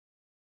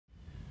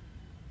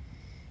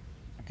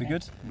We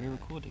good? We're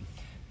recording.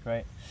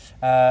 Great.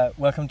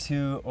 Welcome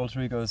to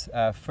Alter Ego's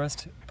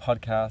first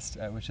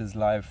podcast, which is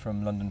live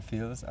from London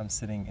Fields. I'm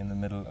sitting in the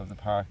middle of the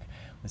park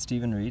with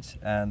Stephen Reid,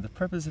 and the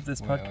purpose of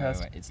this podcast...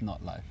 Wait, it's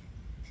not live.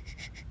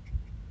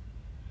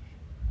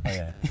 Oh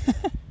yeah.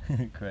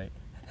 Great.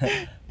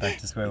 Back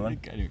to square one.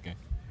 Okay.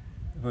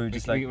 We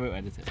just like... We'll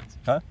edit it.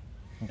 Huh?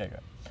 Okay, great.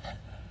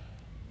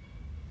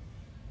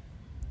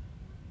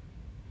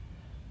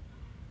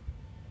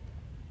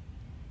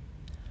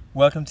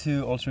 Welcome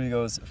to Alter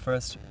Ego's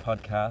first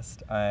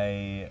podcast.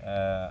 I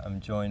am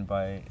joined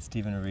by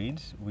Stephen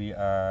Reid. We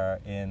are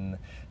in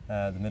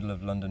the middle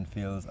of London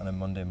Fields on a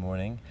Monday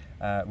morning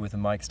with a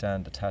mic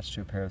stand attached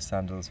to a pair of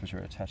sandals which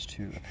are attached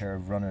to a pair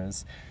of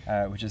runners,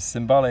 which is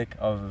symbolic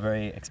of a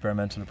very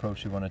experimental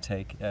approach we want to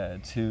take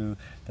to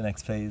the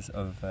next phase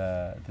of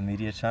the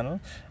media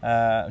channel.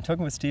 I'm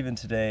talking with Stephen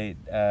today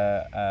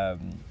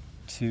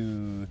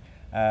to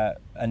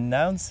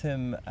announce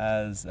him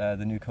as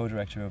the new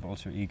co-director of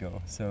Alter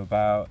Ego. So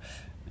about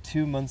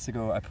 2 months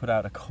ago I put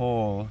out a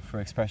call for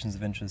expressions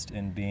of interest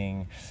in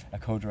being a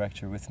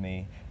co-director with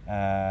me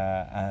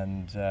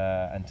and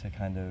to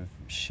kind of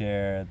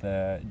share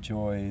the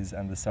joys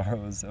and the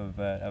sorrows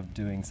of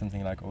doing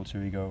something like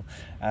Alter Ego.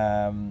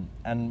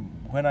 And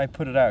when I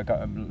put it out, I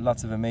got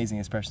lots of amazing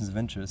expressions of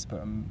interest, but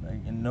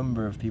a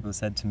number of people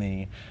said to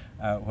me,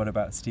 what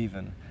about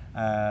Stephen?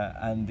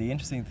 And the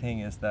interesting thing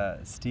is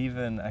that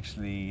Stephen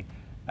actually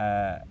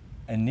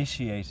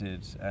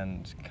initiated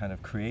and kind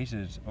of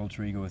created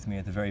Alter Ego with me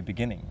at the very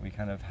beginning. We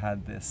kind of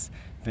had this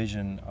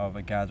vision of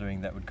a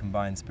gathering that would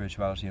combine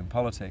spirituality and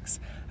politics.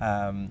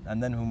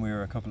 And then when we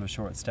were a couple of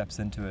short steps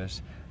into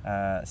it,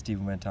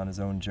 Stephen went on his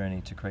own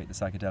journey to create the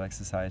Psychedelic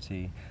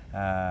Society.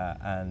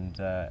 And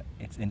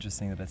it's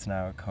interesting that it's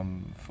now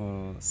come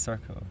full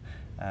circle.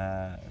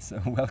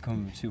 So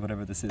welcome to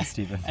whatever this is,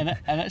 Stephen. and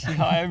actually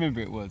how I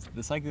remember it was,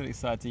 the Psychedelic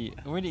Society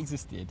already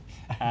existed,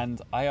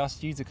 and I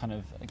asked you to kind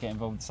of get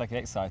involved with the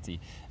Psychedelic Society,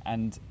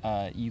 and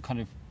you kind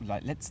of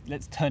like,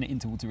 let's turn it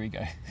into Alter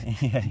Ego.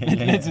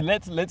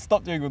 Let's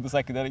stop doing all the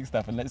psychedelic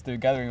stuff and let's do a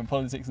gathering on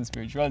politics and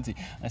spirituality.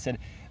 And I said,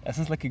 that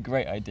sounds like a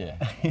great idea.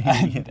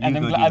 And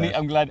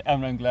I'm glad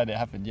it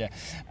happened, yeah.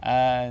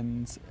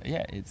 And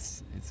yeah,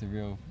 it's a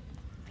real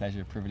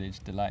pleasure, privilege,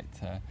 delight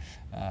to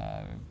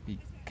be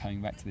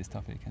coming back to this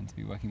topic and to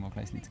be working more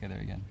closely together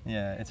again.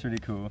 Yeah, it's really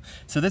cool.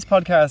 So this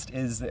podcast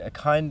is a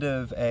kind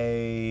of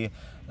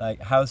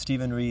like how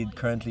Stephen Reid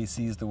currently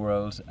sees the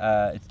world.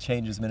 It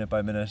changes minute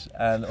by minute,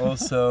 and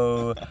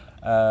also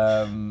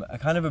a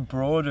kind of a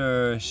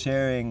broader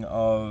sharing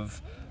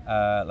of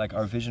like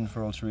our vision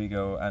for Alter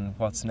Ego and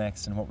what's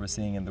next and what we're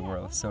seeing in the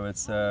world. So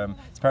it's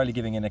partly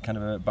giving in a kind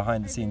of a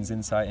behind-the-scenes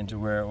insight into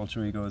where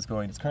Alter Ego is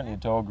going. There's currently a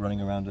dog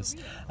running around us,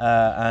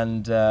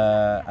 and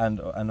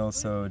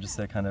also just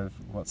a kind of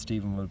what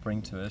Stephen will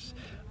bring to it.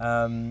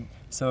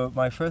 So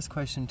my first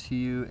question to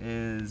you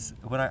is,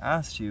 when I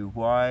asked you,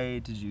 why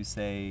did you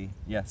say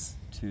yes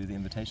to the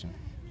invitation?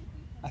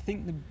 I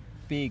think the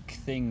big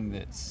thing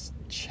that's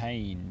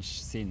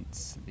changed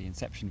since the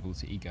inception of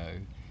Alter Ego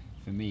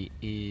for me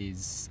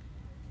is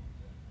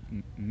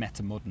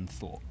meta-modern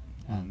thought,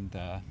 and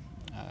that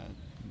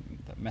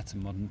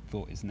meta-modern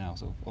thought is now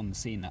sort of on the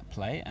scene at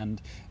play. And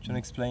do you want to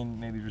explain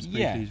maybe just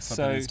briefly what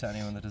that is to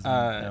anyone that doesn't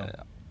know?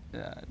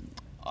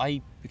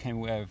 I became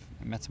aware of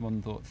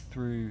meta-modern thought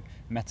through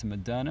Meta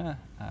Moderna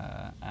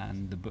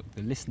and the book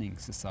The Listening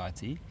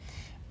Society,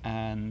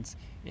 and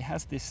it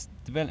has this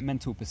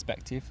developmental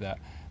perspective that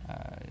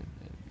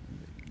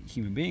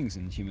human beings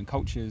and human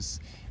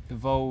cultures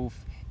evolve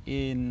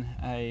in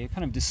a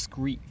kind of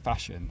discrete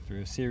fashion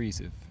through a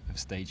series of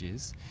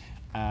stages,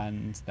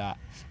 and that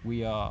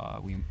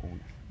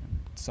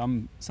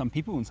some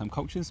people and some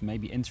cultures may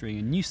be entering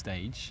a new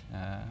stage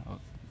of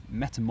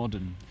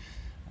meta-modern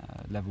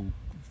level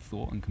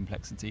thought and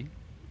complexity,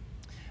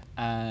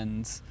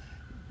 and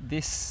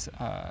this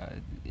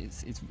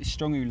is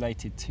strongly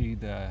related to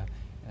the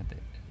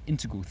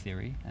integral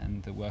theory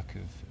and the work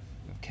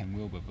of Ken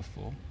Wilber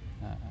before.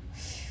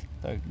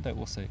 Though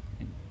also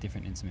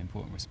different in some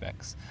important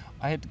respects.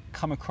 I had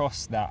come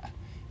across that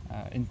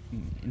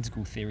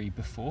integral theory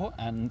before,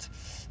 and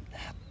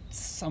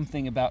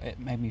something about it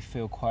made me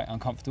feel quite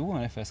uncomfortable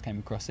when I first came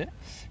across it.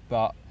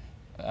 But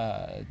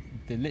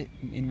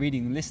in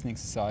reading The Listening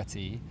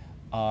Society,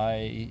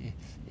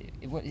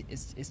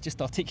 it's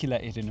just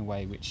articulated in a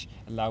way which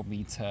allowed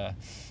me to...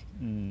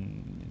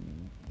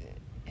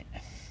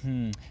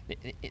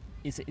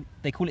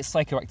 they call it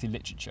psychoactive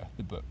literature,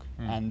 the book,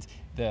 and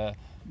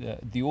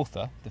the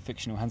author, the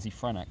fictional Hansi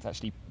Freinacht,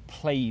 actually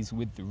plays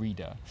with the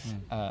reader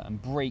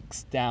and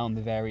breaks down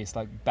the various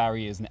like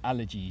barriers and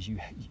allergies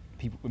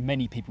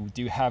many people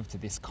do have to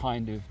this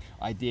kind of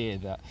idea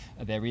that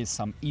there is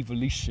some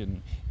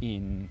evolution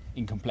in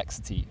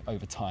complexity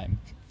over time,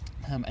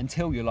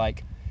 until you're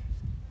like,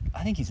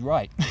 I think he's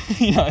right.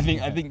 I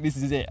think this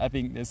is it. I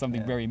think there's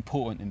something very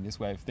important in this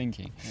way of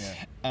thinking,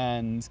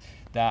 and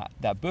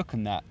that book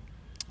and that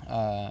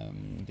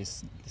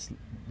this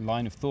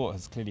line of thought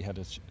has clearly had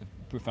a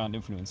profound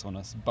influence on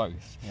us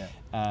both. Yeah.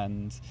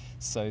 And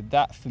so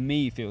that for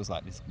me feels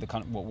like the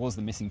kind of what was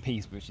the missing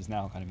piece, which is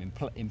now kind of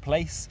in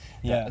place.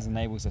 That has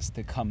enables us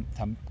to come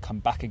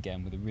back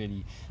again with a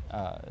really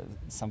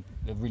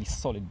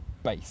solid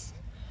base.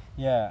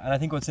 Yeah, and I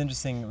think what's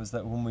interesting was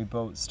that when we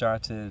both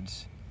started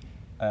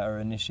or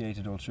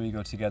initiated Alter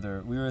Ego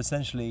together, we were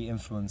essentially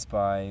influenced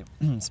by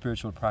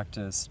spiritual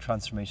practice,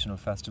 transformational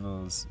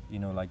festivals,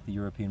 like the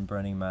European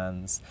Burning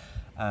Man's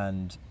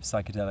and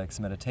psychedelics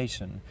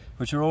meditation,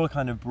 which are all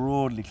kind of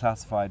broadly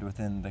classified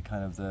within the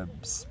kind of the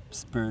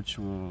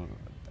spiritual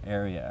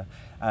area.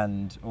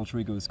 And Alter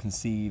Ego was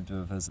conceived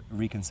of as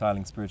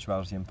reconciling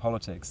spirituality and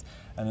politics.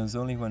 And it was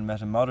only when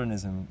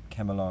metamodernism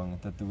came along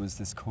that there was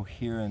this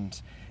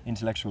coherent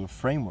intellectual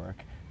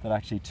framework that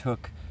actually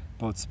took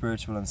both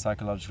spiritual and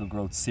psychological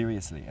growth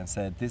seriously and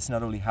said this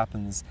not only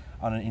happens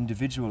on an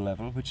individual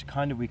level, which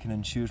kind of we can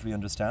intuitively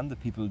understand that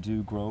people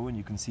do grow and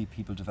you can see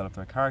people develop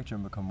their character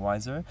and become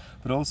wiser,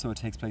 but also it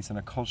takes place on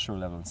a cultural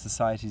level.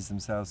 Societies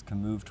themselves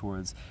can move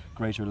towards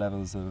greater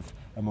levels of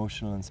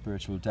emotional and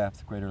spiritual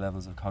depth, greater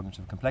levels of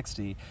cognitive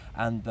complexity,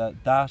 and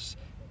that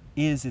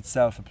is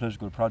itself a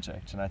political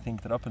project. And I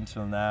think that up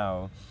until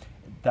now,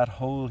 that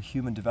whole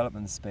human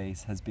development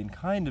space has been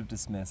kind of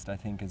dismissed, I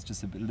think, as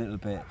just a little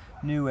bit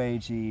new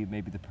agey,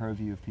 maybe the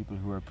purview of people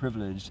who are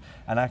privileged,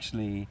 and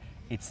actually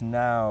it's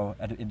now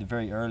in the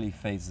very early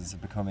phases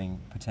of becoming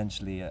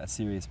potentially a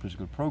serious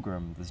political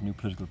program. There's new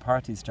political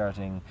parties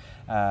starting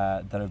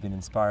that have been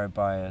inspired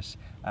by it,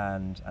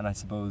 and I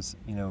suppose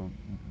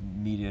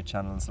media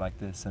channels like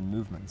this and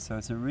movements. So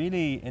it's a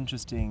really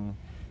interesting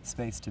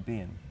space to be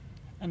in.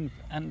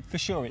 And for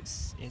sure,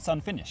 it's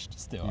unfinished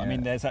still. Yeah. I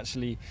mean, there's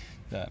actually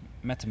the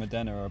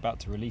Metamoderna are about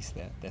to release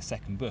their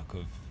second book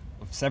of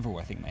several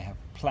I think they have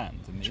planned.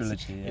 And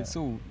trilogy. It's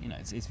all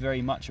it's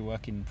very much a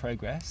work in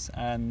progress,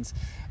 and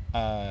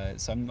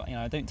so I'm not,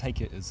 I don't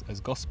take it as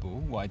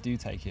gospel. Well, I do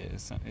take it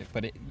as,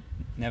 but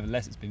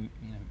nevertheless it's been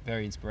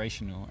very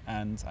inspirational,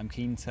 and I'm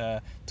keen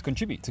to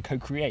contribute, to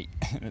co-create.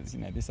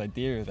 This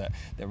idea that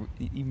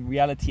even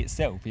reality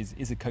itself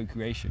is a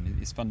co-creation,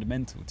 is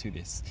fundamental to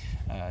this,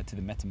 to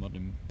the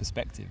metamodern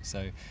perspective.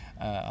 So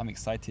I'm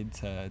excited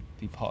to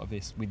be part of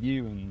this with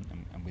you and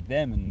with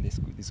them and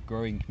this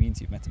growing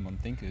community of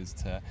metamodern thinkers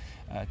to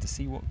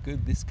see what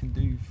good this can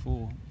do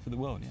for the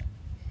world. Yeah.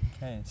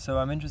 Okay, so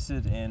I'm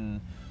interested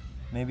in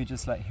maybe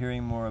just like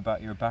hearing more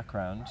about your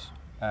background.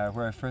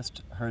 Where I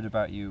first heard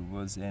about you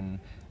was in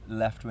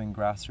left-wing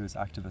grassroots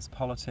activist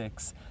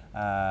politics,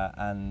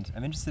 and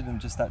I'm interested in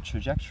just that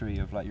trajectory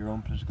of like your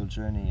own political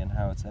journey and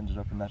how it's ended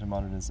up in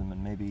metamodernism,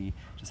 and maybe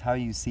just how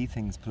you see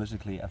things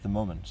politically at the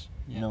moment,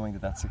 knowing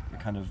that that's a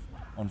kind of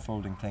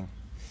unfolding thing.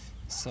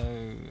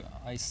 So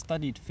I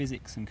studied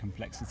physics and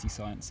complexity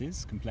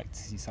sciences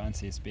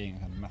being a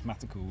kind of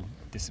mathematical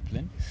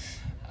discipline.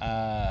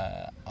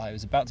 I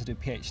was about to do a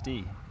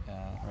PhD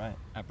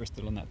at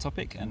Bristol on that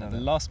topic, and at the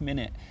last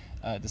minute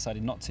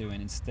decided not to,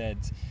 and instead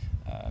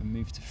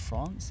moved to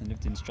France and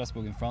lived in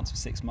Strasbourg in France for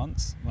 6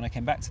 months. When I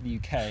came back to the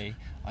UK,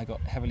 I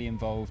got heavily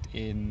involved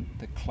in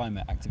the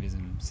climate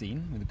activism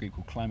scene with a group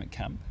called Climate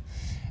Camp,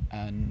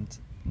 and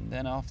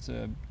then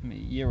after a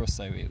year or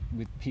so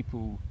with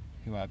people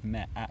who I've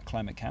met at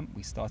Climate Camp,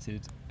 we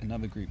started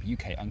another group,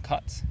 UK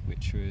Uncut,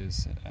 which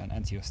was an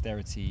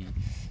anti-austerity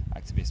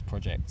activist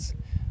project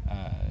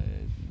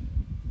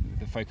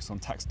with a focus on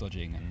tax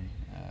dodging and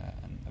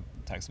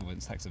tax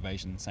avoidance, tax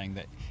evasion, saying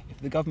that if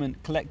the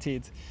government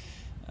collected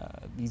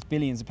these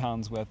billions of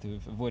pounds worth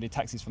of avoided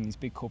taxes from these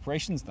big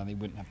corporations, then they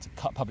wouldn't have to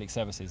cut public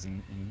services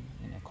in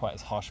quite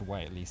as harsh a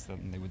way, at least,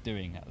 than they were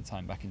doing at the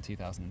time back in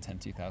 2010,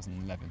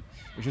 2011,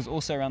 which was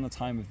also around the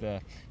time of the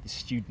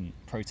student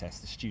protests,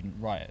 the student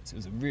riots. It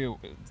was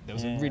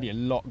really a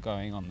lot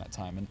going on that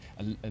time,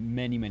 and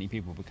many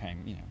people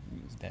became,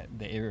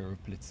 the era of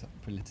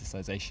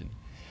politicization.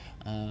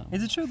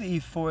 Is it true that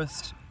you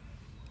forced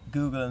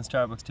Google and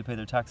Starbucks to pay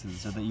their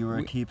taxes, or that you were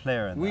a key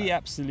player in that? We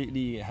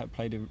absolutely have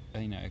played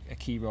a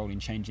key role in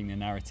changing the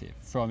narrative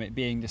from it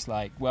being just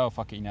like, well,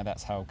 fuck it,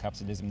 that's how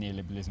capitalism,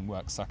 neoliberalism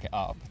works, suck it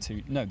up,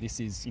 to no, this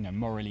is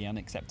morally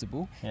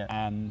unacceptable,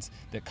 and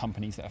the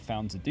companies that are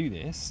found to do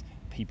this,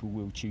 people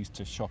will choose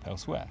to shop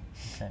elsewhere.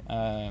 Okay.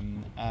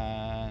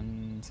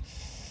 And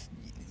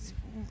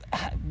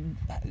I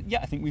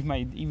think we've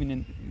made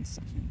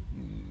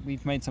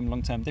some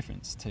long-term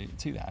difference to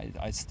that.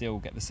 I still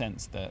get the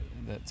sense that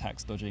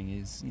tax dodging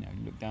is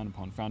looked down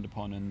upon, frowned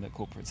upon, and that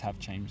corporates have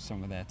changed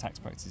some of their tax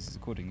practices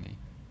accordingly.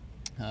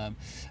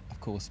 Of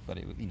course, but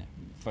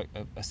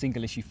a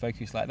single issue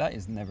focus like that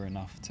is never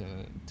enough to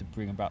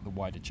bring about the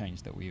wider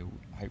change that we all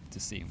hope to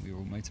see and we're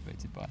all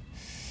motivated by.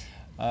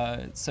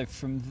 So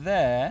from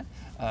there,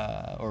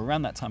 or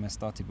around that time, I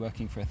started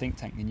working for a think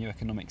tank, the New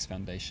Economics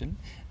Foundation,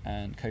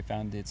 and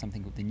co-founded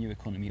something called the New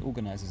Economy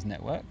Organisers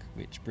Network,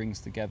 which brings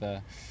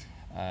together...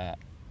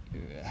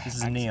 this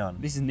is Neon.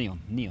 This is Neon.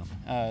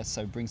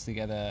 So brings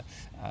together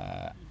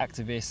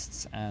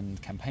activists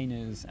and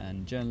campaigners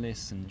and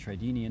journalists and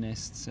trade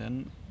unionists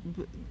and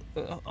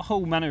a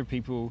whole manner of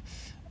people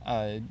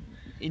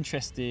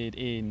interested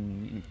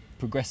in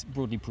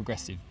broadly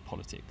progressive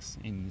politics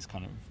in this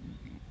kind of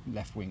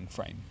left-wing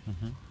frame.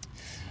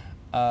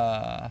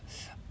 I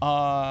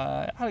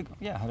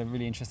had a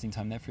really interesting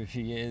time there for a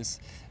few years.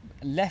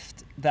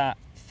 Left that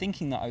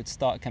thinking that I would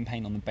start a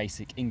campaign on the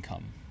basic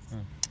income,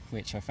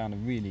 which I found a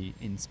really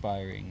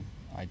inspiring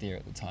idea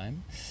at the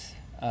time.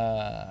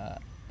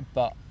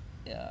 But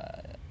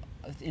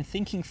in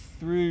thinking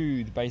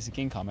through the basic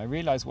income, I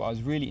realised what I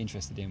was really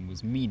interested in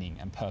was meaning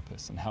and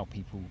purpose and how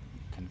people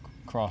can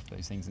craft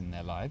those things in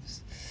their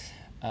lives.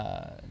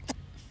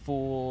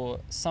 For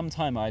some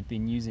time, I'd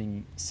been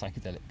using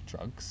psychedelic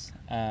drugs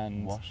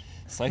and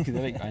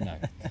psychedelic. I know.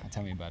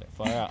 Tell me about it.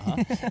 Fire out,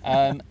 huh?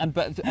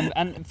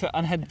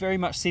 And had very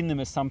much seen them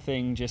as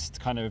something just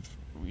kind of,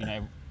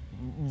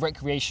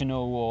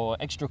 recreational or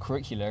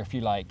extracurricular, if you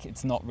like.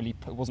 It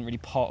wasn't really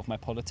part of my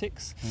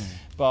politics.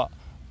 But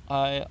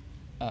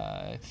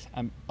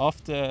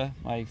after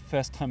my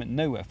first time at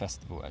Nowhere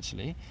Festival,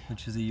 actually,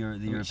 which is the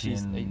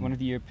European, one of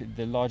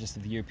the largest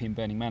of the European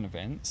Burning Man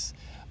events,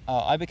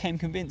 I became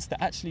convinced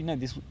that actually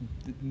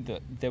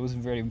that there was a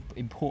very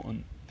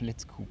important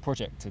political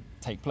project to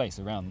take place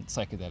around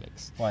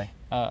psychedelics. Why?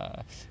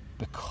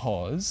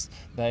 Because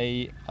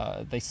they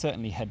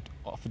certainly had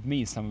offered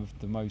me some of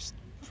the most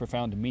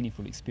profound and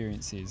meaningful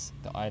experiences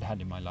that I had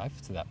had in my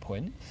life to that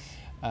point,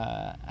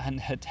 and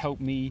had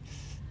helped me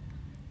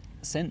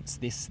sense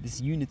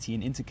this unity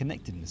and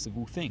interconnectedness of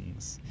all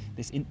things,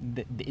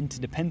 the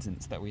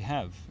interdependence that we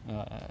have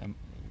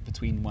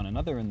between one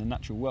another and the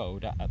natural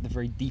world at the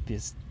very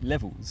deepest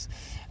levels.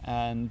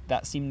 And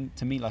that seemed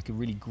to me like a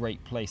really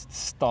great place to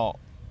start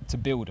to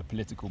build a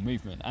political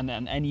movement, and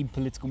any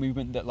political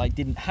movement that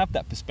didn't have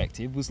that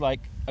perspective was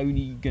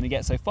only going to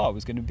get so far,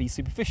 was going to be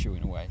superficial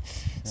in a way.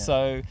 Yeah.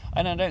 So,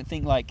 and I don't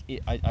think I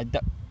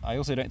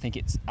also don't think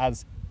it's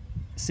as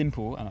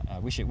simple, and I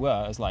wish it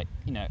were, as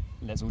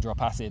let's all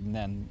drop acid and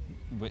then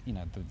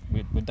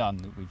we're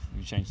done,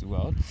 we've changed the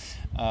world.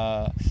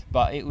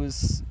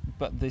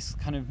 But this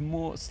kind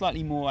of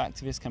slightly more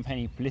activist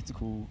campaigning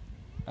political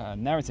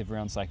narrative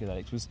around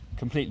psychedelics was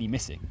completely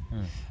missing.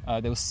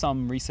 There was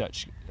some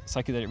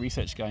psychedelic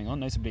research going on,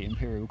 notably at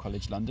Imperial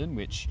College London,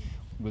 which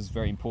was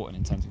very important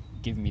in terms of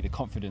giving me the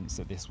confidence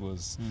that this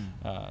was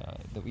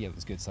there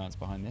was good science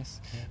behind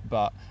this.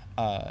 Yeah.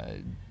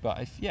 But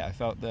I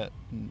felt that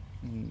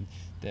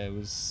there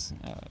was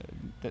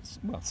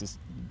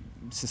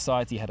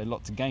society had a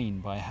lot to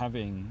gain by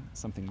having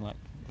something like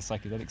the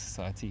Psychedelic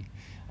Society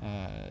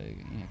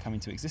come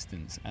into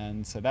existence,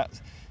 and so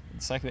that the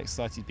Psychedelic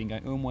Society has been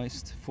going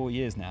almost 4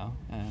 years now,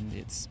 and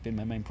it's been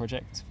my main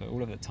project for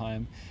all of that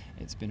time.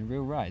 It's been a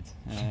real ride,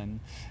 and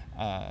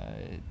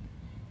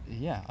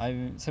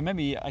so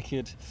maybe I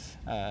could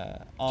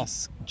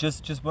ask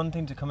just one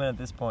thing to come in at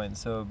this point.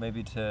 So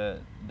maybe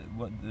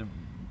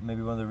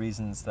maybe one of the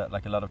reasons that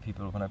a lot of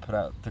people, when I put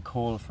out the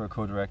call for a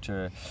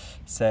co-director,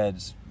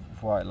 said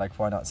why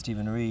not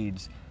Stephen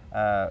Reed,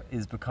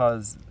 is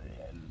because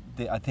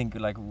I think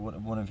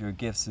one of your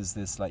gifts is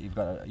this,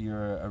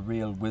 you're a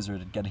real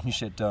wizard at getting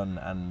shit done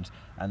and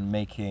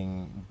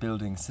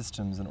building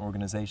systems and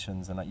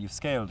organizations, and you've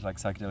scaled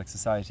Psychedelic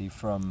Society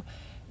from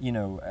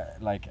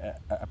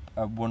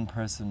a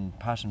one-person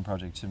passion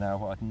project to now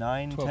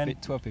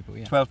 12 people,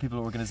 yeah. 12 people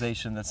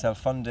organization that's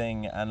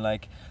self-funding, and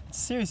it's a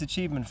serious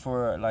achievement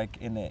for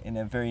in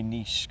a very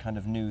niche kind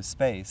of new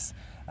space.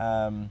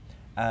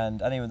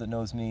 And anyone that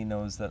knows me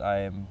knows that I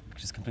am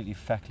just completely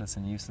feckless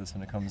and useless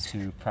when it comes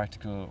to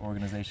practical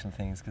organizational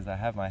things, because I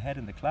have my head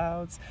in the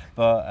clouds.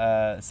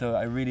 But so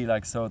I really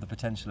saw the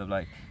potential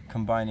of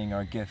combining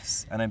our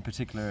gifts, and in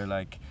particular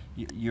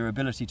your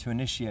ability to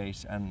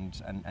initiate and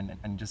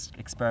just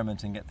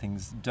experiment and get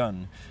things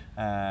done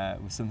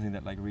was something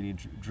that really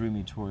drew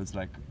me towards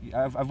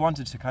I've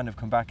wanted to kind of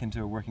come back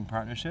into a working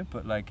partnership,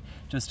 but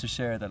just to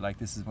share that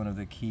this is one of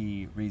the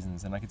key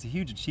reasons, and it's a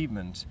huge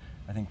achievement,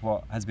 I think,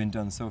 what has been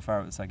done so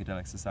far with the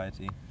Psychedelic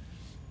Society.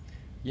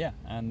 Yeah,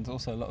 and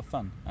also a lot of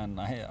fun, and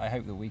I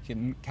hope that we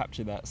can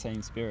capture that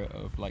same spirit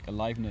of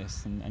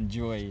aliveness and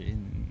joy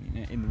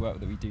in the work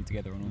that we do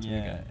together on Alter Ego.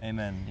 Yeah,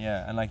 amen.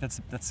 Yeah, and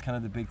that's kind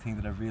of the big thing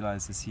that I've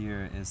realized this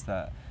year, is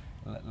that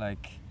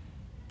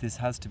this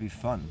has to be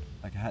fun.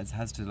 It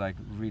has to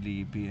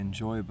really be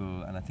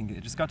enjoyable, and I think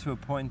it just got to a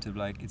point of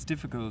it's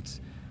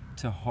difficult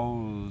to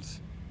hold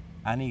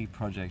any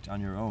project on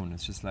your own.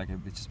 It's just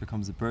it just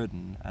becomes a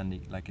burden, and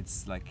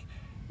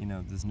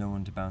there's no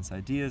one to bounce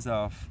ideas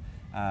off.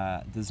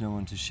 There's no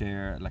one to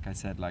share, I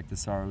said, the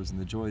sorrows and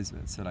the joys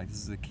with. So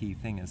this is a key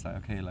thing, is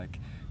okay,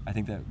 I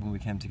think that when we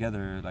came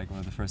together, one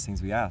of the first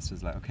things we asked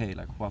is okay,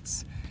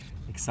 what's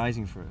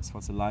exciting for us,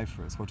 what's alive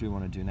for us, what do we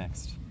want to do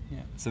next? Yeah.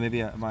 So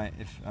maybe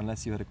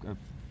unless you had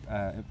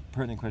a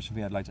pertinent question for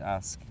me, I'd like to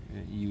ask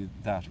you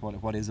that.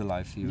 What is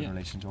alive for you in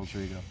relation to Alter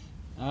Ego?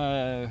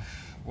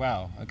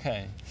 Wow,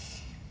 okay.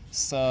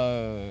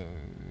 So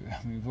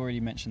we've already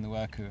mentioned the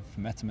work of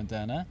Meta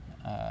Moderna.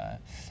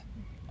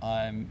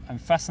 I'm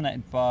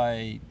fascinated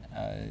by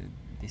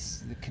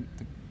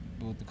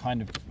the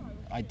kind of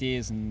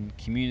ideas and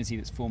community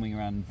that's forming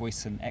around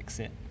Voice and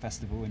Exit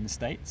Festival in the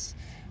States.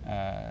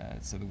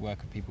 So the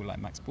work of people like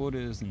Max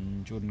Borders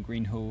and Jordan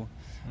Greenhall.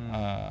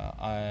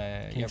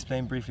 Can you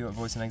explain briefly what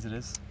Voice and Exit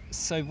is?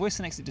 So Voice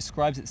and Exit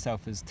describes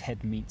itself as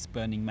TED meets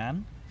Burning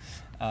Man,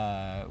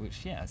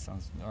 which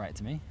sounds all right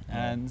to me.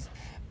 Yeah. And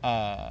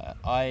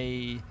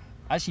I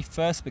actually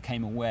first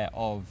became aware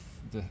of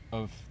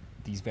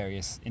these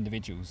various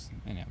individuals,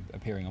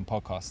 appearing on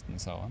podcasts and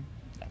so on.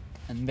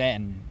 And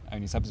then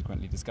only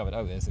subsequently discovered,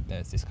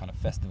 there's this kind of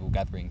festival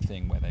gathering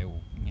thing where they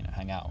all,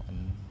 hang out.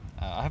 And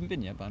I haven't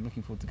been yet, but I'm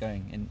looking forward to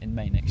going in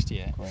May next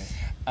year.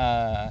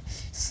 Great.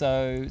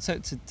 So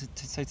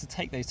to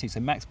take those two, so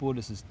Max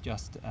Borders has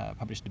just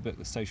published a book,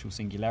 The Social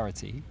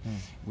Singularity,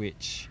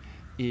 which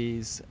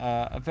is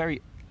a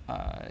very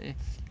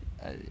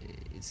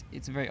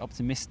it's a very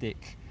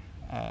optimistic,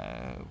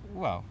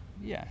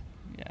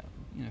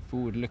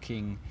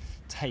 forward-looking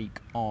take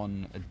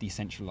on a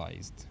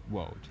decentralized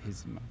world.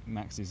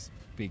 Max's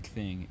big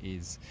thing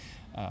is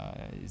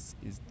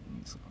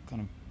kind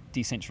of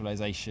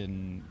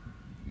decentralization,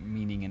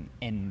 meaning an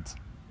end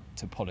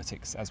to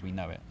politics as we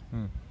know it,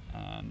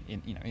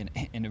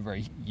 in a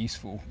very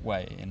useful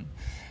way.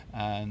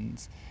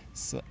 And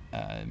so,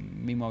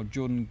 meanwhile,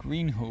 Jordan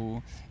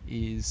Greenhall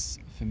is,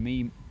 for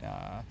me,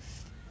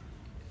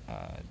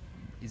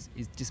 is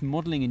just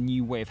modelling a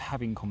new way of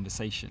having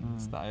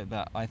conversations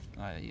that I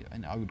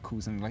would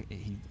call something like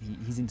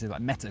he's into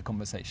like meta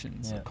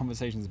conversations,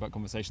 conversations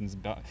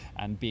about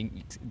and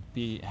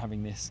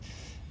having this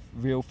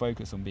real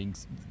focus on being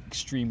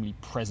extremely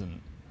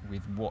present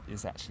with what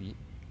is actually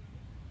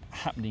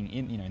happening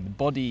in the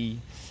body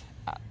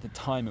at the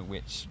time at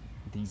which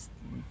these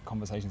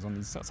conversations on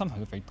these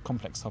sometimes very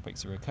complex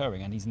topics are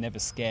occurring, and he's never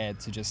scared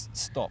to just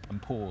stop and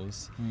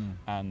pause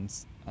and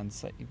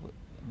say,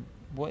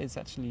 what is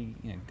actually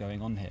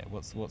going on here?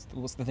 What's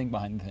the thing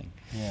behind the thing?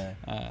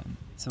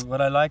 So what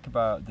I like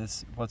about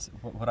this,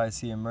 what I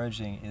see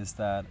emerging is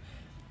that,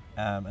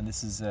 and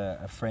this is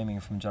a framing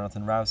from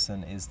Jonathan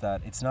Rowson, is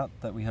that it's not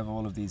that we have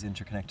all of these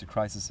interconnected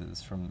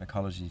crises, from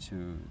ecology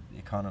to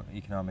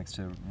economics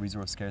to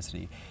resource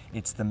scarcity.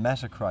 It's the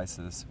meta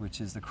crisis,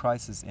 which is the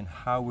crisis in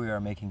how we are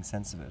making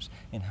sense of it,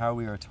 in how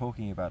we are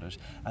talking about it,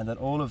 and that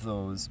all of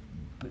those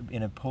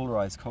in a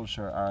polarized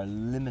culture are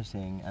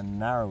limiting and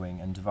narrowing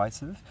and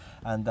divisive,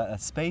 and that a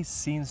space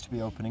seems to be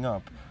opening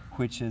up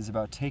which is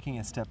about taking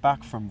a step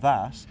back from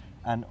that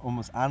and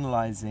almost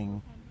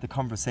analyzing the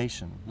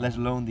conversation, let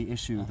alone the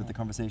issue that the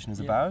conversation is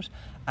about,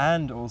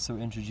 and also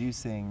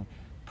introducing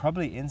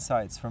probably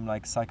insights from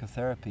like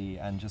psychotherapy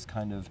and just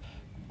kind of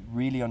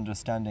really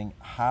understanding,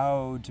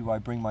 how do I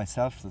bring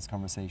myself to this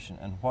conversation,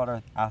 and what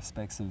are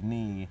aspects of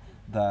me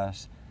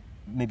that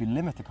maybe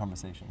limit the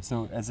conversation.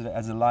 So as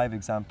a live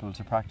example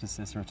to practice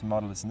this or to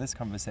model this in this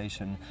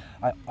conversation,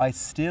 I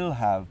still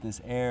have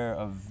this air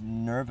of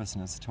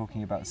nervousness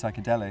talking about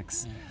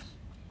psychedelics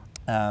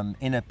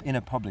in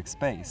a public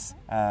space,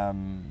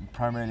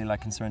 primarily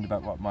like concerned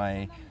about what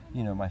my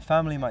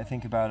family might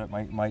think about it,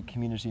 my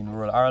community in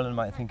rural Ireland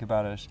might think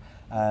about it,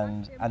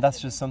 and that's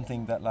just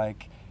something that,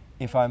 like,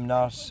 if I'm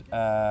not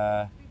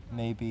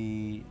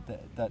maybe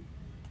that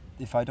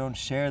if I don't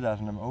share that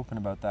and I'm open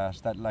about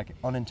that like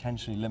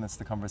unintentionally limits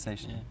the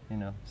conversation,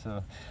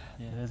 So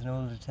there's an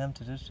old attempt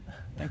at it.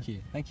 Thank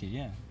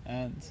you,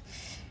 and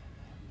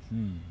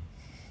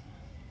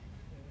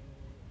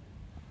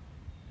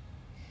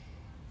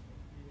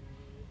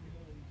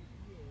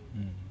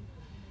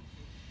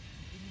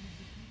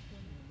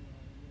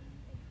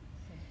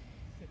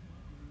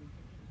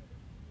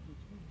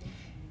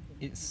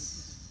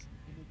it's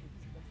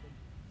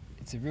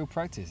a real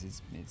practice.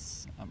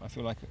 It's I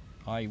feel like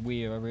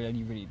we are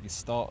really the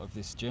start of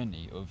this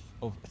journey of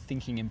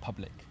thinking in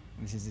public.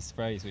 And this is this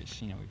phrase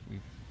which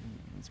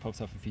it's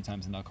popped up a few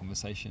times in our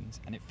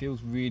conversations, and it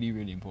feels really,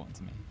 really important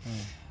to me.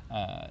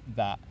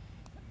 That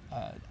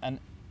and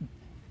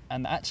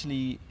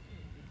actually,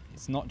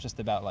 it's not just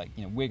about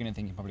we're going to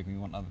think in public and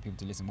we want other people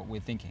to listen what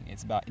we're thinking.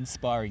 It's about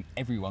inspiring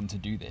everyone to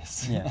do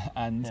this,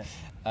 and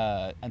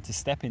to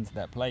step into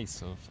that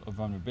place of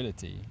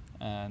vulnerability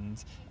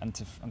and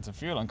to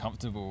feel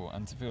uncomfortable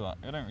and to feel like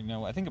I don't really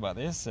know what I think about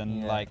this,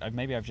 and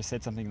maybe I've just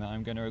said something that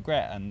I'm going to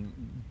regret, and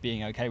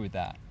being okay with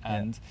that,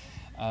 and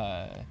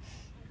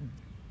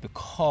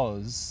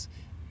because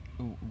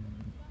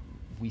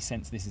we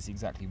sense this is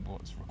exactly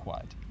what's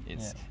required.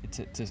 It's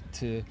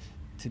to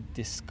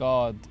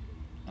discard.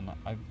 And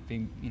I've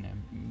been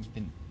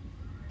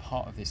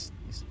part of this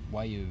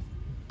way of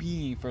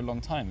being for a long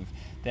time.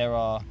 There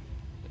are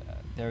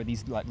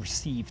these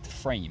received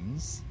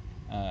frames,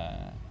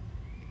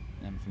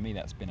 and for me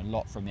that's been a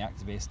lot from the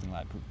activist and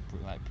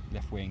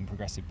left-wing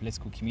progressive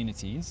political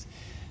communities.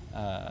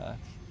 That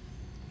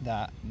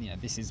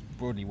this is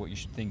broadly what you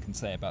should think and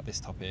say about this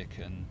topic,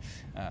 and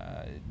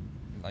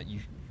you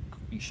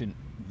shouldn't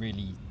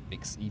really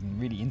even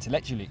really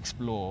intellectually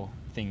explore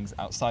things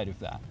outside of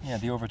that.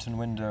 The Overton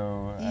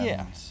window.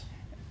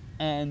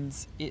 And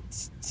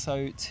it's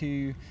so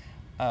to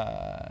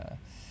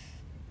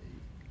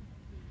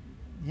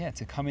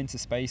come into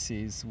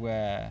spaces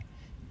where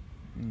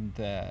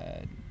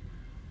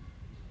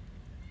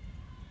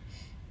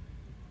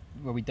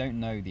we don't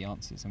know the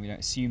answers, and we don't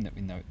assume that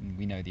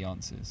we know the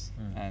answers,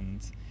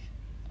 and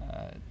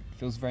it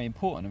feels very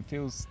important, and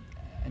feels,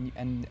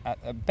 and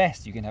at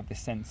best you can have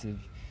this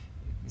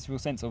real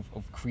sense of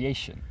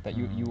creation, that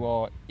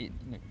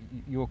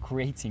you're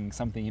creating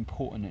something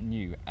important and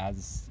new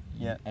as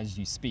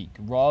you speak,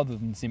 rather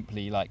than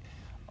simply like,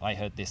 I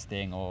heard this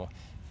thing, or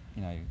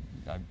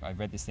I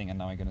read this thing and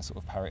now I'm going to sort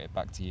of parrot it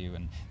back to you,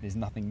 and there's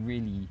nothing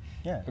really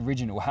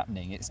original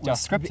happening. It's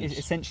just scripted. It's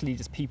essentially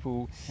just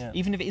people,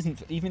 even if it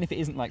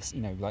isn't like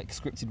like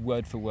scripted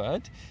word for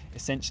word.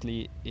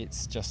 Essentially,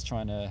 it's just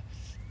trying to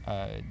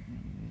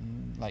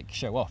like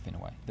show off in a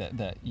way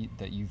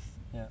that you've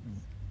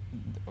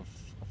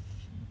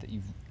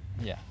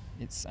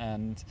it's,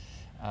 and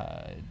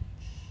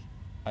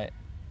I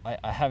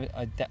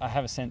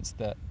have a sense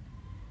that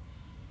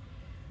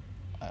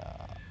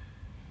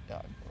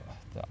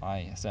that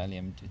I certainly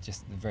am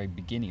just at the very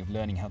beginning of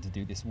learning how to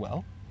do this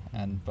well,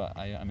 but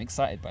I'm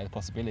excited by the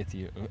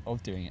possibility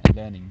of doing it and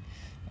learning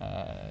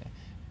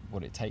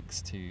what it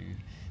takes to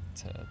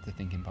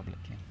think in public.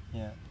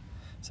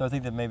 So I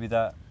think that maybe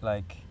that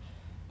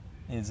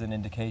is an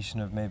indication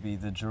of maybe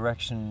the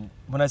direction.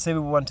 When I say we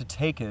want to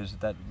take it,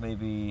 that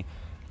maybe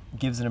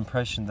gives an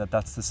impression that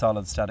that's the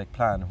solid static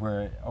plan,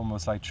 where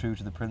almost like true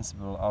to the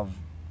principle of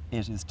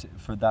it is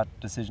for that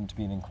decision to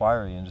be an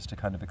inquiry and just to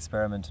kind of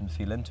experiment and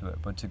feel into it.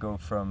 But to go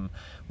from,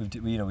 we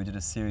did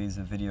a series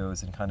of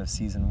videos in kind of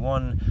season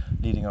 1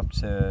 leading up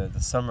to the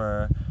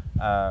summer,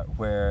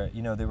 where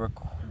they were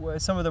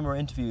some of them were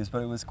interviews,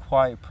 but it was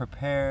quite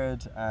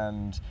prepared,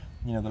 and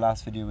the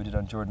last video we did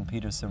on Jordan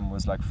Peterson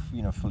was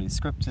fully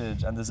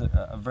scripted, and there's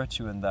a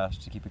virtue in that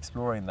to keep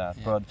exploring that.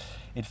 But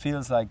it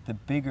feels like the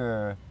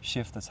bigger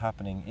shift that's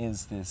happening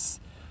is this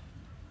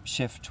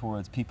shift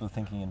towards people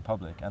thinking in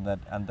public, and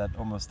that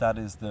almost that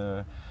is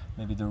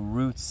maybe the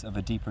roots of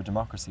a deeper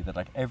democracy,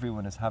 that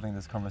everyone is having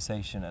this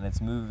conversation, and it's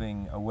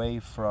moving away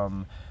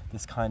from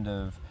this kind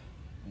of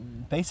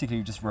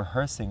basically just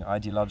rehearsing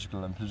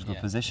ideological and political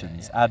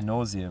positions ad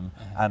nauseum,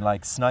 and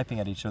sniping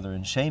at each other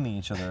and shaming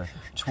each other,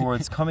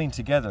 towards coming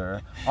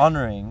together,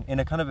 honouring in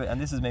a kind of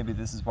and this is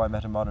why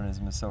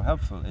metamodernism is so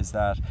helpful, is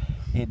that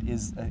it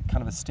is a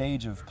kind of a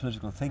stage of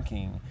political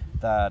thinking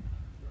that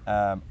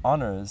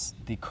honours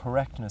the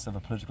correctness of a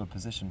political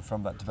position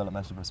from that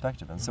developmental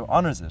perspective, and so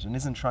honours it and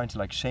isn't trying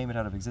to shame it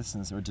out of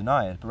existence or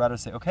deny it, but rather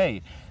say,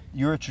 okay,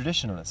 you're a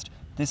traditionalist,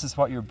 this is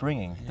what you're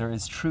bringing, there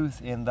is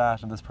truth in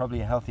that, and there's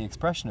probably a healthy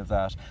expression of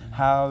that.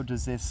 How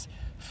does this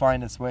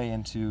find its way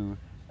into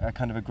a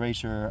kind of a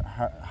greater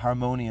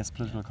harmonious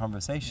political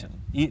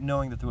conversation,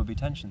 knowing that there will be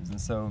tensions?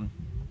 And so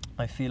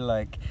I feel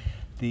like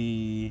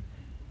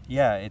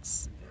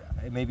it's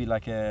maybe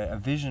a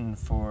vision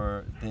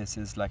for this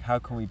is how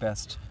can we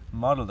best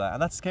model that.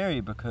 And that's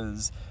scary,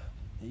 because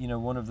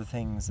one of the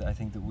things I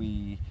think that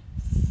we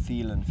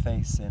feel and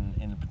face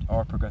in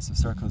our progressive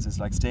circles is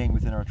staying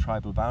within our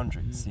tribal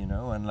boundaries, and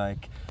I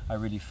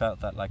really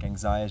felt that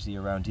anxiety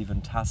around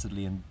even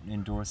tacitly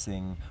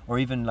endorsing or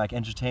even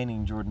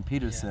entertaining Jordan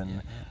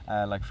Peterson,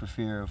 for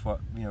fear of what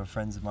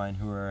friends of mine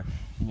who are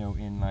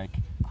in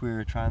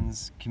queer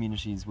trans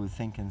communities will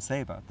think and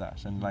say about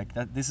that, and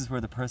that this is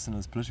where the personal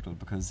is political,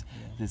 because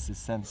there's this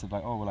sense of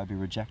oh, will I be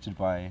rejected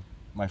by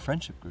my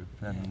friendship group,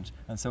 and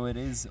so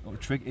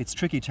it's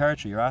tricky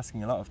territory. You're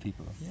asking a lot of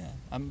people.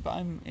 But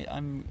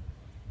I'm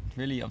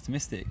really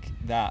optimistic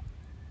that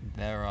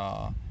there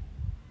are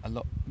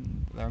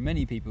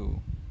many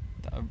people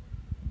that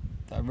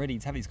are ready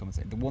to have these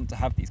conversations, that want to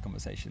have these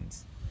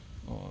conversations,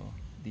 or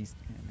this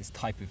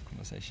type of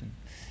conversation,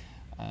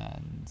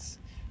 and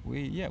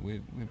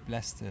we're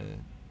blessed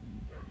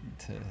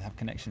to have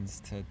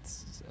connections to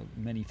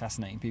many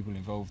fascinating people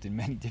involved in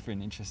many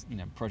different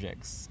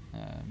projects,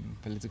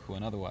 political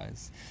and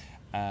otherwise,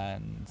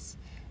 and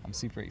I'm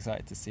super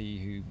excited to see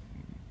who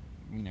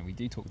we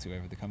do talk to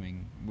over the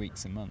coming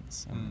weeks and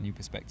months, and the new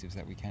perspectives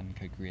that we can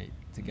co-create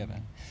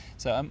together.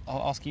 So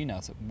I'll ask you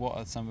now, so what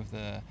are some of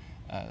the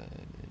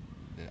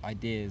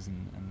ideas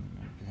and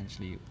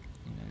potentially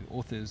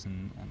authors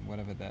and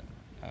whatever that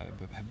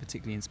have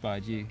particularly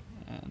inspired you,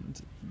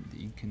 and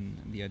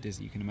the ideas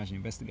that you can imagine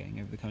investigating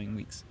over the coming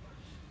weeks?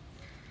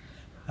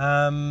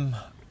 A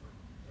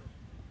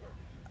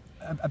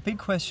big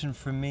question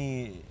for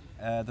me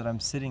that I'm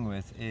sitting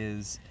with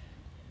is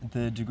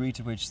the degree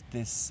to which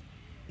this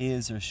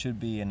is or should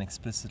be an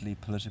explicitly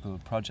political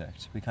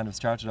project. We kind of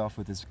started off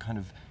with this kind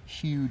of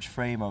huge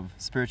frame of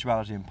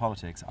spirituality and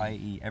politics,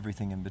 i.e.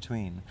 everything in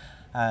between,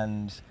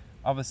 and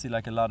obviously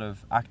a lot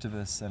of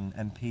activists and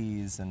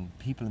MPs and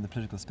people in the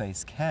political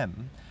space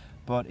can,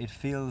 but it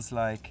feels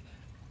like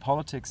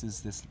politics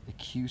is this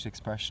acute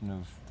expression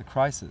of the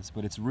crisis,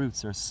 but its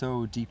roots are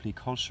so deeply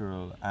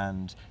cultural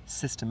and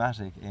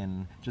systematic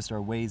in just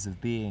our ways of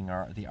being,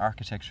 the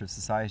architecture of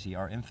society,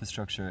 our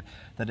infrastructure,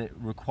 that it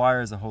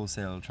requires a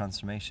wholesale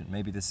transformation.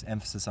 Maybe this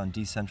emphasis on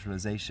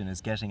decentralization is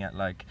getting at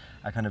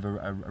a kind of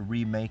a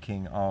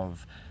remaking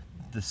of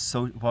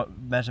what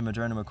Meta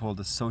Moderna would call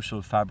the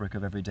social fabric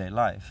of everyday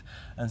life.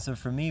 And so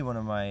for me, one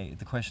of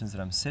the questions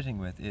that I'm sitting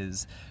with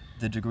is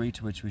the degree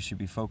to which we should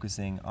be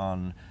focusing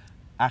on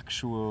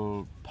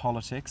actual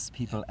politics,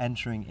 people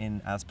entering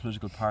in as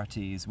political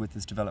parties with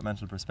this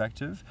developmental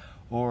perspective,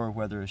 or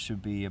whether it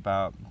should be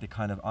about the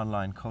kind of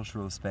online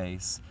cultural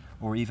space,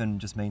 or even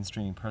just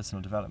mainstream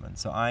personal development.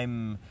 So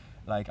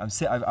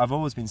I've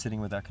always been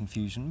sitting with that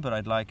confusion, but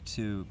I'd like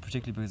to,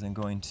 particularly because I'm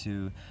going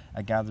to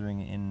a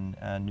gathering in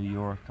New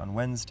York on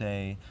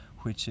Wednesday,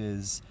 which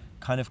is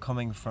kind of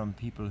coming from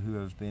people who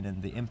have been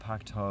in the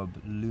Impact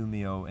Hub,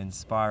 Lumio,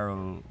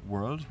 Inspiral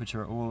world, which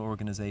are all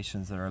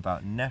organizations that are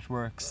about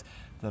networks,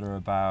 that are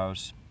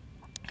about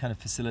kind of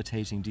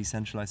facilitating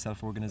decentralized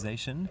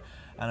self-organization.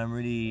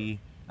 And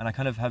I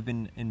kind of have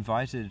been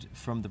invited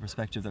from the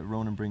perspective that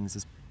Ronan brings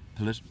this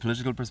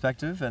political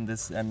perspective and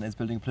is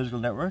building a political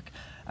network,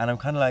 and I'm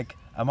kind of like,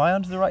 am I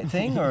onto the right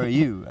thing, or are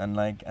you? And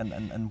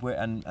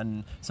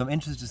so I'm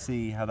interested to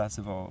see how that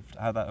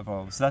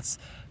evolves. So that's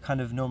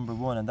kind of number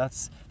one, and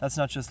that's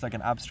not just like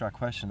an abstract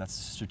question. That's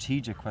a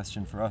strategic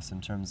question for us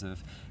in terms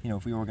of,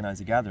 if we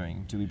organize a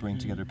gathering, do we bring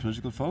together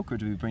political folk, or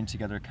do we bring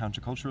together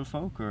countercultural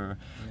folk, or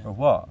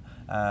what?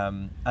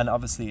 And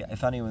obviously,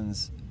 if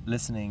anyone's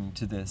listening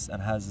to this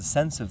and has a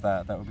sense of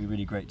that would be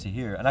really great to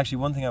hear. And actually,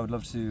 one thing I would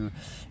love to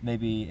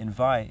maybe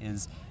invite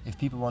is, if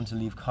people want to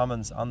leave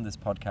comments on this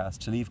podcast,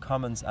 to leave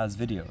comments as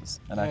videos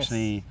and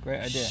actually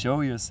show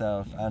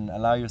yourself and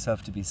allow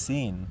yourself to be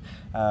seen.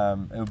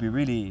 It would be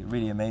really,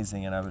 really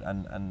amazing, and I would,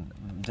 and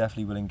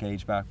definitely will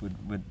engage back with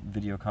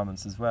video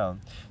comments as well.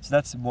 So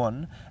that's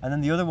one. And then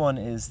the other one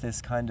is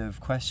this kind of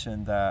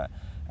question that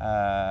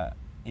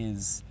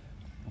is,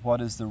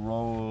 what is the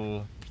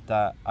role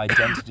that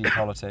identity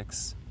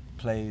politics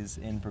plays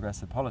in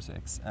progressive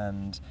politics?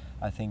 And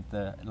I think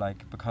that,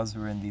 because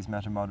we're in these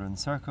meta-modern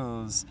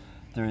circles,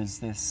 there is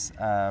this,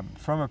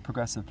 from a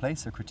progressive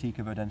place, a critique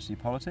of identity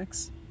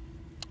politics.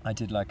 I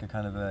did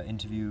an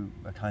interview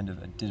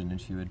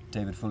with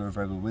David Fuller of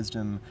Verbal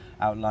Wisdom,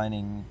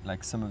 outlining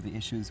some of the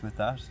issues with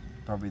that.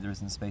 Probably there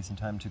isn't space and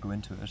time to go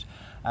into it.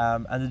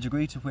 And the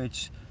degree to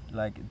which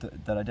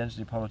that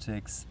identity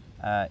politics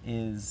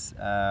is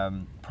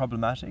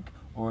problematic,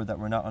 or that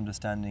we're not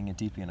understanding it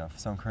deeply enough.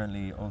 So I'm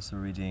currently also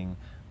reading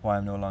Why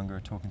I'm No Longer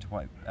Talking to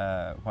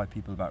White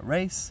People About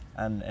Race,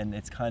 and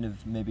it's kind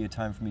of maybe a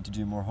time for me to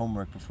do more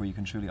homework before you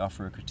can truly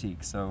offer a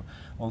critique. So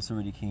also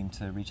really keen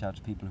to reach out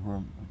to people who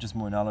are just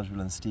more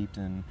knowledgeable and steeped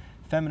in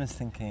feminist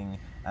thinking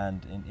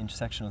and in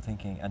intersectional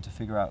thinking, and to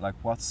figure out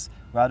what's,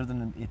 rather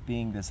than it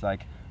being this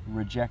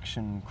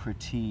rejection,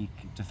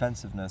 critique,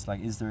 defensiveness,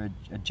 is there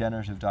a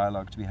generative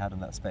dialogue to be had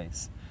in that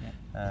space?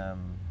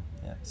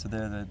 So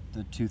they're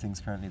the two things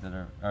currently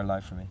that are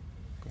live for me.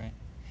 Great.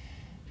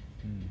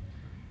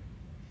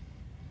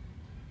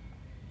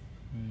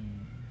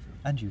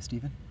 And you,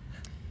 Stephen?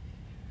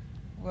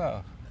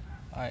 Well,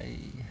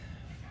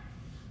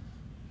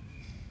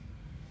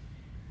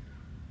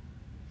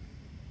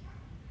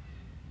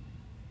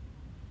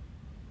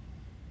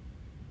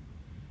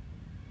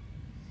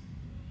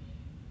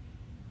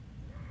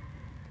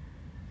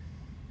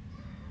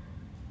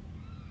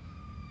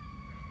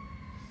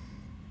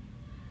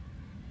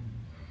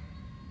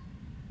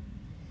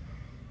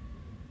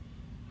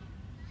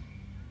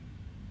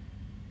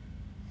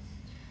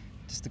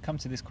 just to come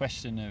to this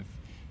question of,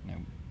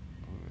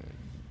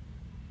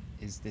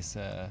 is this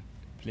a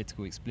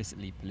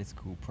explicitly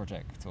political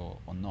project or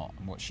not,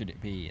 and what should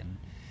it be? And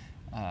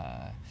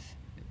I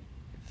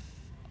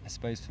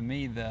suppose for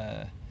me,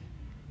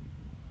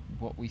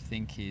 what we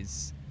think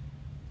is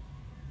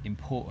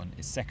important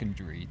is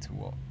secondary to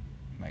what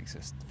makes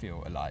us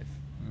feel alive,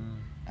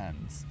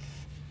 and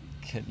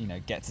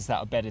gets us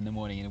out of bed in the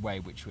morning in a way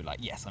which we're like,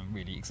 yes, I'm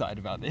really excited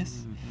about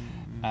this.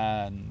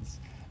 And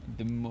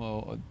the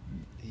more,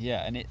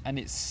 and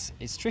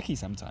it's tricky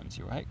sometimes,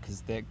 you're right,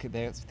 because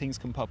there things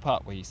can pop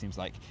up where it seems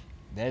like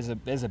there's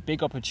a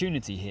big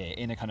opportunity here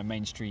in a kind of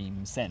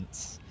mainstream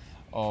sense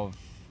of,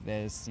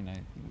 there's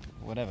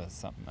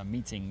a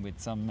meeting with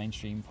some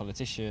mainstream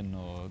politician,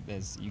 or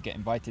you get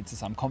invited to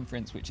some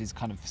conference which is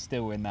kind of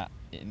still in that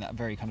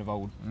very kind of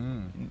old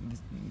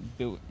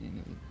built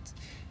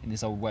in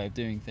this old way of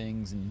doing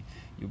things, and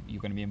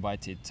you're going to be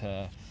invited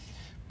to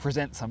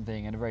present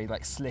something in a very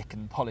slick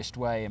and polished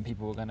way, and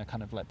people are going to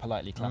kind of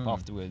politely clap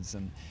afterwards,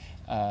 and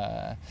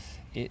I'm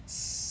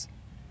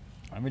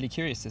really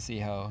curious to see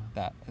how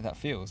that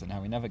feels and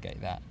how we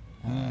navigate that.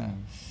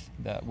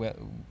 That we're,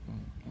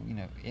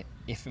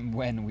 if and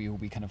when we will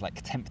be kind of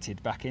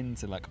tempted back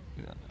into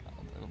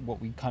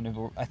what we kind of,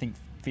 I think,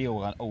 feel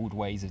are old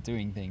ways of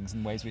doing things,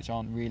 and ways which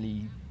aren't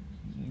really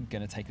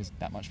going to take us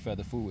that much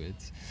further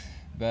forwards,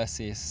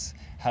 versus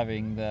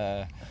having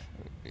the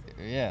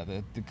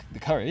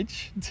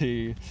courage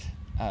to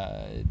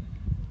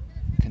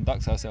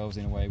conduct ourselves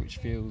in a way which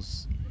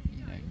feels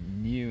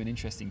new and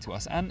interesting to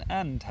us, and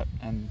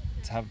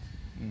to have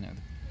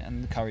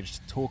and the courage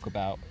to talk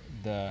about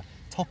the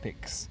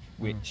topics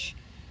which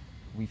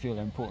we feel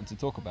are important to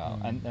talk about,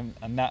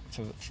 and that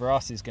for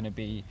us is going to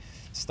be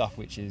stuff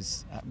which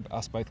is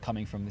us both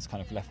coming from this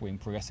kind of left-wing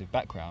progressive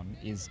background,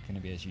 is going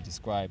to be, as you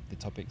described, the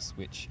topics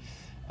which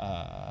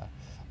are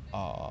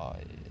kind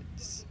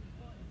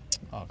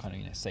of,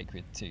 you know,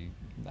 sacred to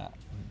that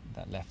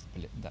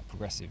that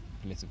progressive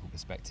political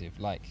perspective,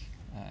 like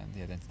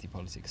the identity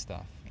politics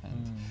stuff.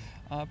 And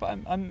but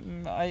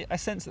I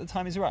sense that the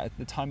time is right.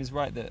 The time is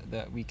right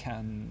that we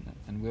can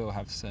and will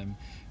have some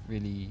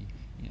really,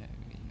 you know,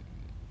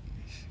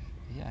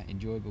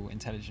 enjoyable,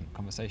 intelligent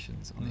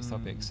conversations on these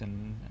topics,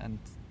 and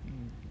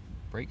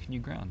break new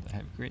ground. I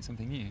hope create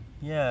something new.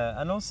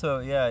 Yeah, and also,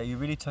 you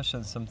really touched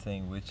on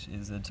something which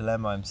is a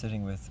dilemma I'm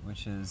sitting with,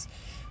 which is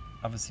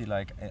obviously,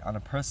 like,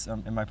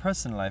 in my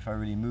personal life, I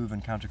really move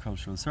in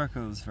countercultural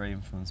circles, very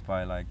influenced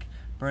by like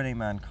Burning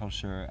Man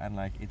culture, and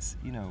like it's,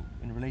 you know,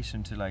 in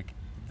relation to like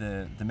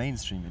the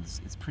mainstream,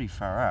 it's pretty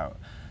far out.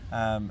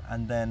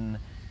 And then,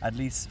 at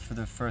least for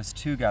the first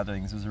two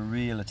gatherings, it was a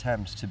real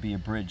attempt to be a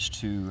bridge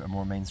to a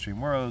more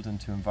mainstream world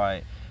and to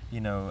invite, you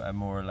know, a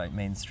more like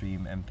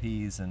mainstream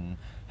MPs and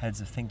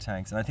heads of think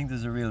tanks. And I think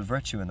there's a real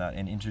virtue in that,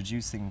 in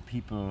introducing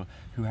people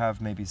who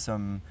have maybe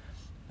some,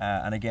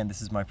 and again,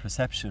 this is my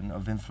perception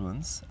of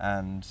influence,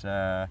 and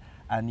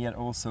yet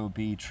also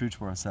be true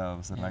to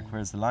ourselves, and like,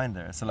 where's the line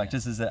there? So like,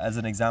 just as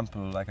an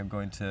example, like, I'm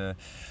going to,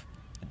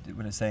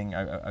 when I was saying,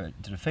 I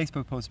did a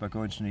Facebook post about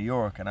going to New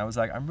York, and I was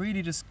like, I'm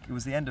really just, it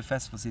was the end of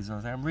festival season, I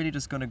was like, I'm really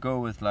just going to go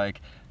with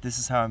like, this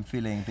is how I'm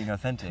feeling, being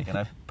authentic. And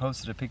I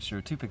posted a picture,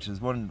 two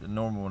pictures, one a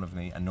normal one of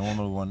me, a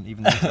normal one,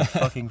 even though it's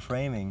fucking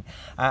framing,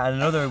 and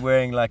another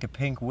wearing like a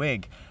pink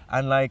wig.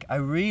 And like, I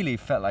really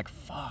felt like,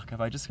 fuck, have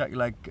I just got,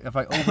 like, if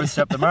I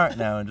overstepped the mark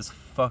now and just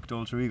fucked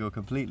Alter Ego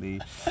completely?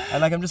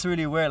 And like, I'm just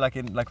really aware, like,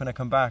 when I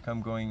come back,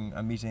 I'm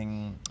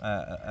meeting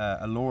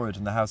a Lord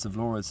in the House of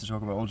Lords to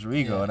talk about Alter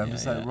Ego, and I'm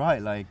just like,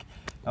 right, like,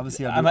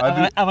 obviously, am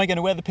I going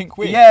to wear the pink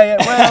wig? Yeah,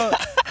 well,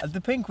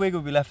 the pink wig will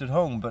be left at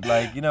home, but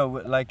like, you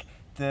know, like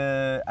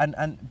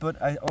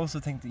but I also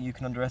think that you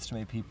can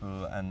underestimate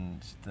people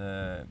and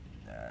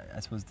I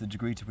suppose the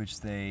degree to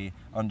which they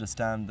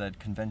understand that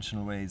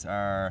conventional ways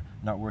are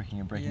not working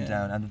and breaking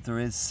down, and that there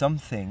is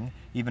something,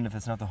 even if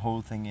it's not the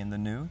whole thing, in the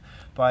new.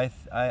 But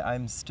I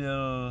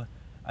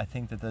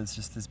think that there's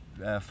just this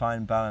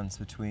fine balance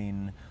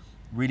between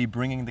really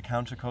bringing the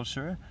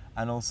counterculture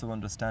and also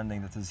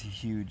understanding that there's a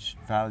huge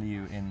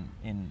value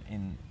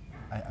in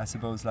I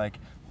suppose, like,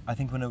 I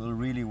think when it will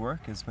really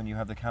work is when you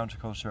have the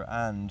counterculture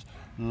and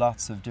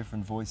lots of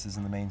different voices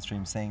in the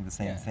mainstream saying the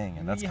same thing,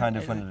 and that's kind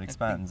of when it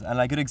expands. And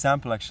like, a good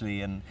example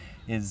actually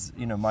is,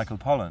 you know, Michael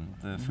Pollan,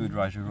 the food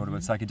writer who wrote about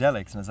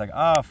psychedelics, and it's like,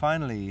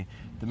 finally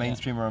the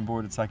mainstream are on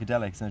board with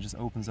psychedelics, and it just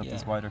opens up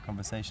this wider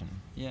conversation.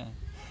 Yeah,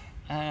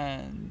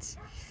 and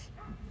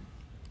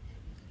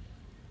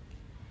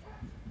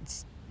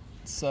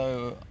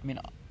so, I mean,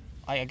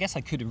 I guess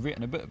I could have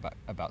written a book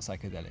about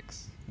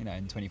psychedelics, you know,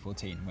 in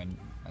 2014 when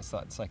I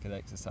started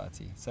Psychedelic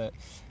Society. So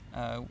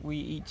we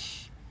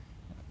each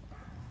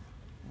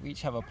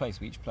have a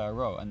place, we each play a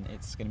role, and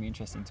it's going to be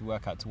interesting to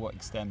work out to what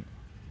extent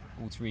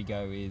Alter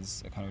Ego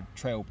is a kind of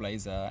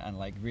trailblazer and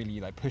like really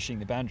like pushing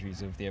the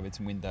boundaries of the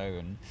Overton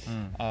window,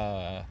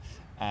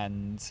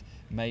 and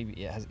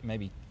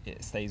maybe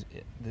it stays,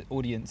 the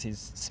audience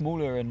is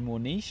smaller and more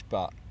niche,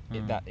 but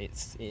that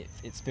it's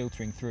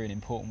filtering through in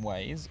important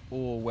ways,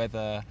 or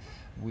whether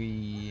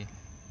we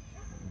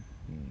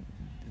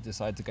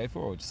decide to go for,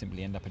 or just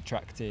simply end up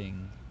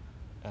attracting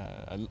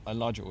a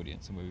larger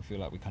audience, and where we feel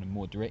like we're kind of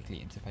more directly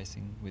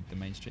interfacing with the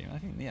mainstream. I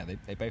think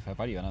they both have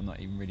value, and I'm not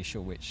even really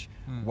sure which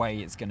way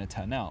it's going to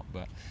turn out,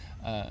 but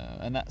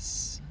and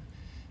that's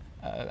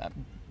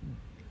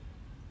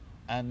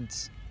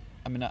and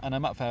I mean, and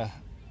I'm up for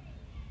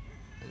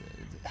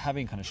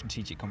having kind of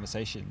strategic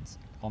conversations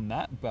on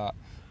that, but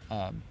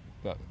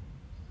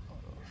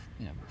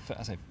you know,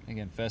 I say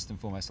again, first and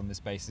foremost on this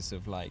basis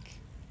of like,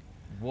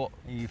 what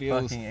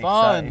feels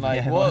fun,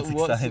 like what's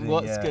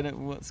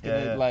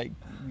gonna like,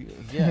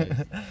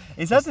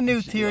 is that the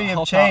new theory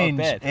of change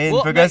in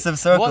progressive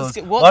circles?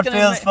 What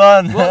feels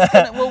fun?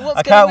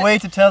 I can't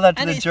wait to tell that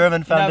to the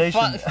German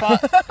Foundation.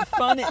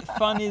 Fun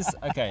is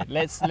okay.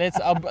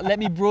 Let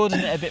me broaden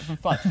it a bit from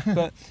fun.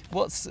 But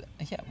what's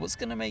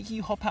gonna make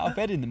you hop out of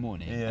bed in the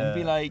morning and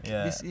be like,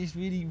 this is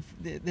really,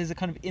 there's a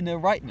kind of inner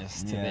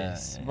rightness to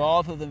this,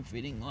 rather than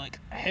feeling like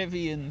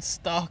heavy and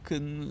stuck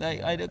and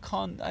like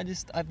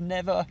I've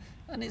never.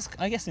 And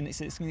I guess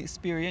it's an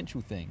experiential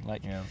thing.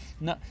 Like,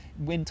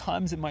 when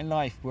times in my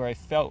life where I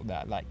felt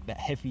that, like, that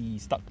heavy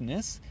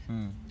stuckness,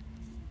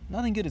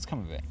 nothing good has come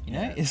of it. You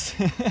know, it's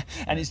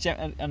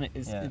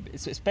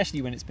it's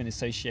especially when it's been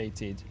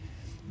associated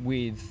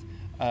with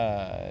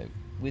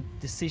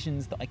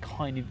decisions that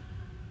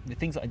the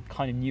things that I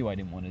kind of knew I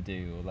didn't want to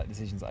do, or like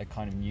decisions that I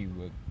kind of knew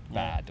were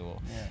bad, or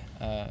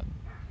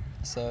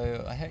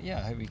so I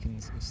hope we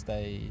can sort of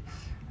stay.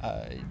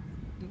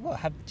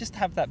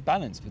 Have that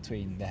balance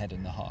between the head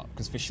and the heart,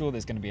 because for sure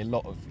there's going to be a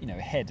lot of, you know,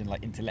 head and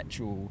like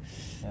intellectual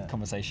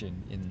conversation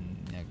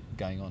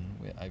going on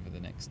over the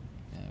next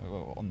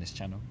or on this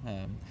channel,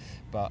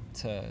 but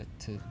to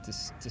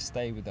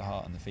stay with the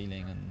heart and the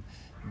feeling and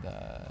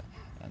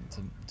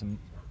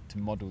to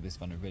model this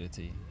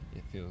vulnerability,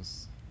 it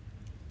feels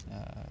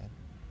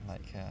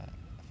like a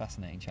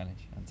fascinating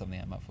challenge and something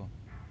I'm up for.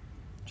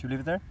 Should we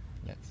leave it there?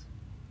 Let's.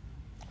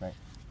 Great.